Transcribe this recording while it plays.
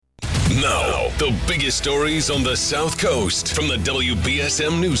Now, the biggest stories on the South Coast from the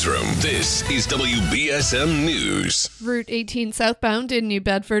WBSM Newsroom. This is WBSM News. Route 18 southbound in New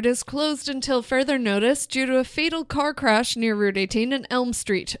Bedford is closed until further notice due to a fatal car crash near Route 18 and Elm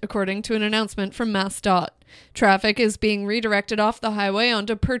Street, according to an announcement from MassDOT. Traffic is being redirected off the highway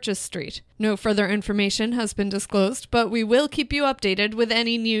onto Purchase Street. No further information has been disclosed, but we will keep you updated with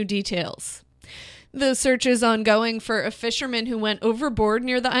any new details. The search is ongoing for a fisherman who went overboard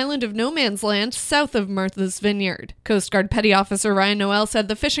near the island of No Man's Land south of Martha's Vineyard. Coast Guard Petty Officer Ryan Noel said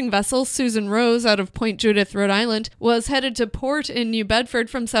the fishing vessel Susan Rose out of Point Judith, Rhode Island, was headed to port in New Bedford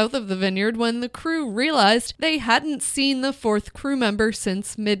from south of the vineyard when the crew realized they hadn't seen the fourth crew member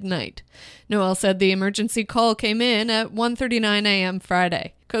since midnight. Noel said the emergency call came in at 1:39 a.m.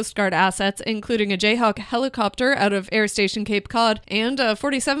 Friday. Coast Guard assets, including a Jayhawk helicopter out of Air Station Cape Cod and a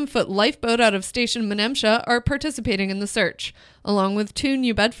 47-foot lifeboat out of Station Menemsha, are participating in the search, along with 2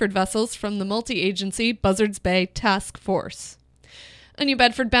 New Bedford vessels from the multi-agency Buzzards Bay Task Force. A New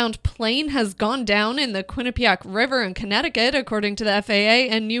Bedford-bound plane has gone down in the Quinnipiac River in Connecticut, according to the FAA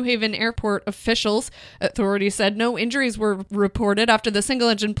and New Haven Airport officials. Authorities said no injuries were reported after the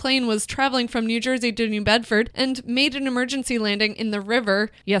single-engine plane was traveling from New Jersey to New Bedford and made an emergency landing in the river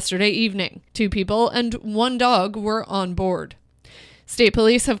yesterday evening. 2 people and 1 dog were on board. State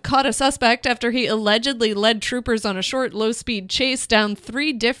police have caught a suspect after he allegedly led troopers on a short, low-speed chase down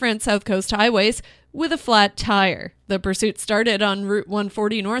 3 different South Coast highways with a flat tire. The pursuit started on Route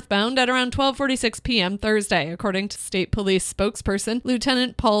 140 northbound at around 12:46 p.m. Thursday, according to State Police spokesperson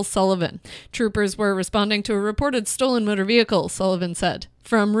Lieutenant Paul Sullivan. Troopers were responding to a reported stolen motor vehicle, Sullivan said.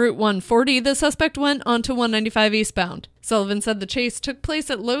 From Route 140, the suspect went onto 195 eastbound. Sullivan said the chase took place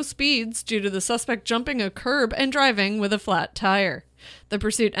at low speeds due to the suspect jumping a curb and driving with a flat tire. The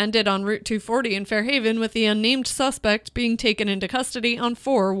pursuit ended on Route 240 in Fairhaven, with the unnamed suspect being taken into custody on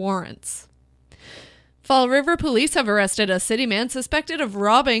 4 warrants. Fall River police have arrested a city man suspected of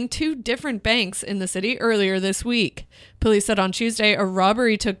robbing 2 different banks in the city earlier this week. Police said on Tuesday a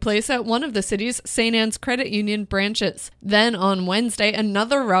robbery took place at one of the city's St. Anne's Credit Union branches. Then on Wednesday,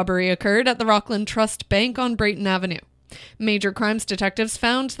 another robbery occurred at the Rockland Trust Bank on Brayton Avenue. Major crimes detectives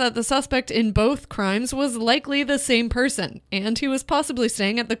found that the suspect in both crimes was likely the same person, and he was possibly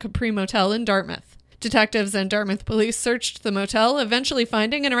staying at the Capri Motel in Dartmouth. Detectives and Dartmouth police searched the motel, eventually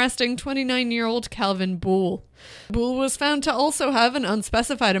finding and arresting 29-year-old Calvin Boole. Boole was found to also have an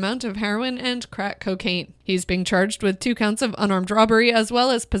unspecified amount of heroin and crack cocaine. He's being charged with 2 counts of unarmed robbery as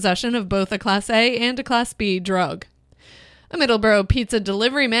well as possession of both a Class A and a Class B drug. A Middleborough pizza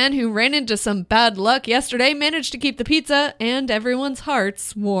delivery man who ran into some bad luck yesterday managed to keep the pizza and everyone's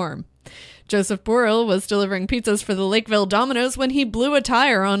hearts warm. Joseph Borrell was delivering pizzas for the Lakeville Domino's when he blew a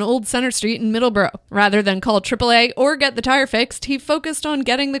tire on Old Center Street in Middleborough. Rather than call AAA or get the tire fixed, he focused on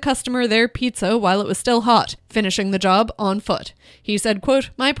getting the customer their pizza while it was still hot, finishing the job on foot. He said,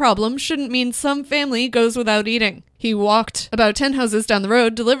 quote, "My problem shouldn't mean some family goes without eating." He walked about 10 houses down the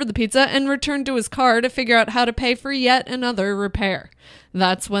road, delivered the pizza, and returned to his car to figure out how to pay for yet another repair.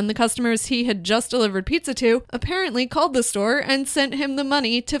 That's when the customers he had just delivered pizza to apparently called the store and sent him the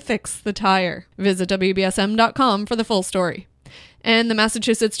money to fix the tire. Visit WBSM.com for the full story. And the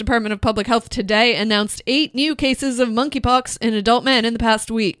Massachusetts Department of Public Health today announced 8 new cases of monkeypox in adult men in the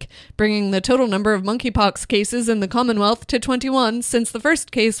past week, bringing the total number of monkeypox cases in the Commonwealth to 21 since the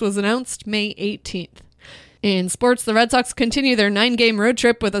first case was announced May 18th. In sports, the Red Sox continue their 9-game road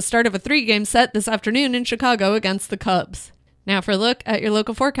trip with a start of a 3-game set this afternoon in Chicago against the Cubs. Now for a look at your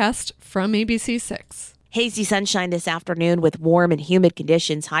local forecast from ABC6. Hazy sunshine this afternoon with warm and humid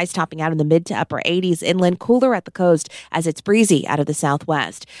conditions, highs topping out in the mid to upper 80s, inland cooler at the coast as it's breezy out of the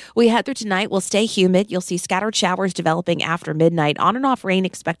southwest. We head through tonight, will stay humid. You'll see scattered showers developing after midnight. On and off rain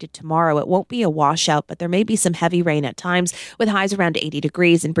expected tomorrow. It won't be a washout, but there may be some heavy rain at times with highs around 80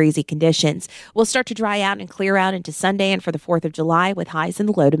 degrees and breezy conditions. We'll start to dry out and clear out into Sunday and for the 4th of July with highs in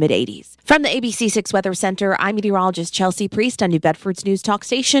the low to mid 80s. From the ABC6 Weather Center, I'm meteorologist Chelsea Priest on New Bedford's News Talk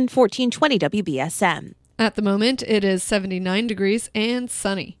Station 1420 WBSM. At the moment, it is 79 degrees and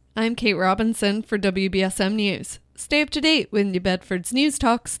sunny. I'm Kate Robinson for WBSM News. Stay up to date with New Bedford's News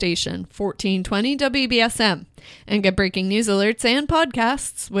Talk Station, 1420 WBSM, and get breaking news alerts and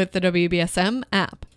podcasts with the WBSM app.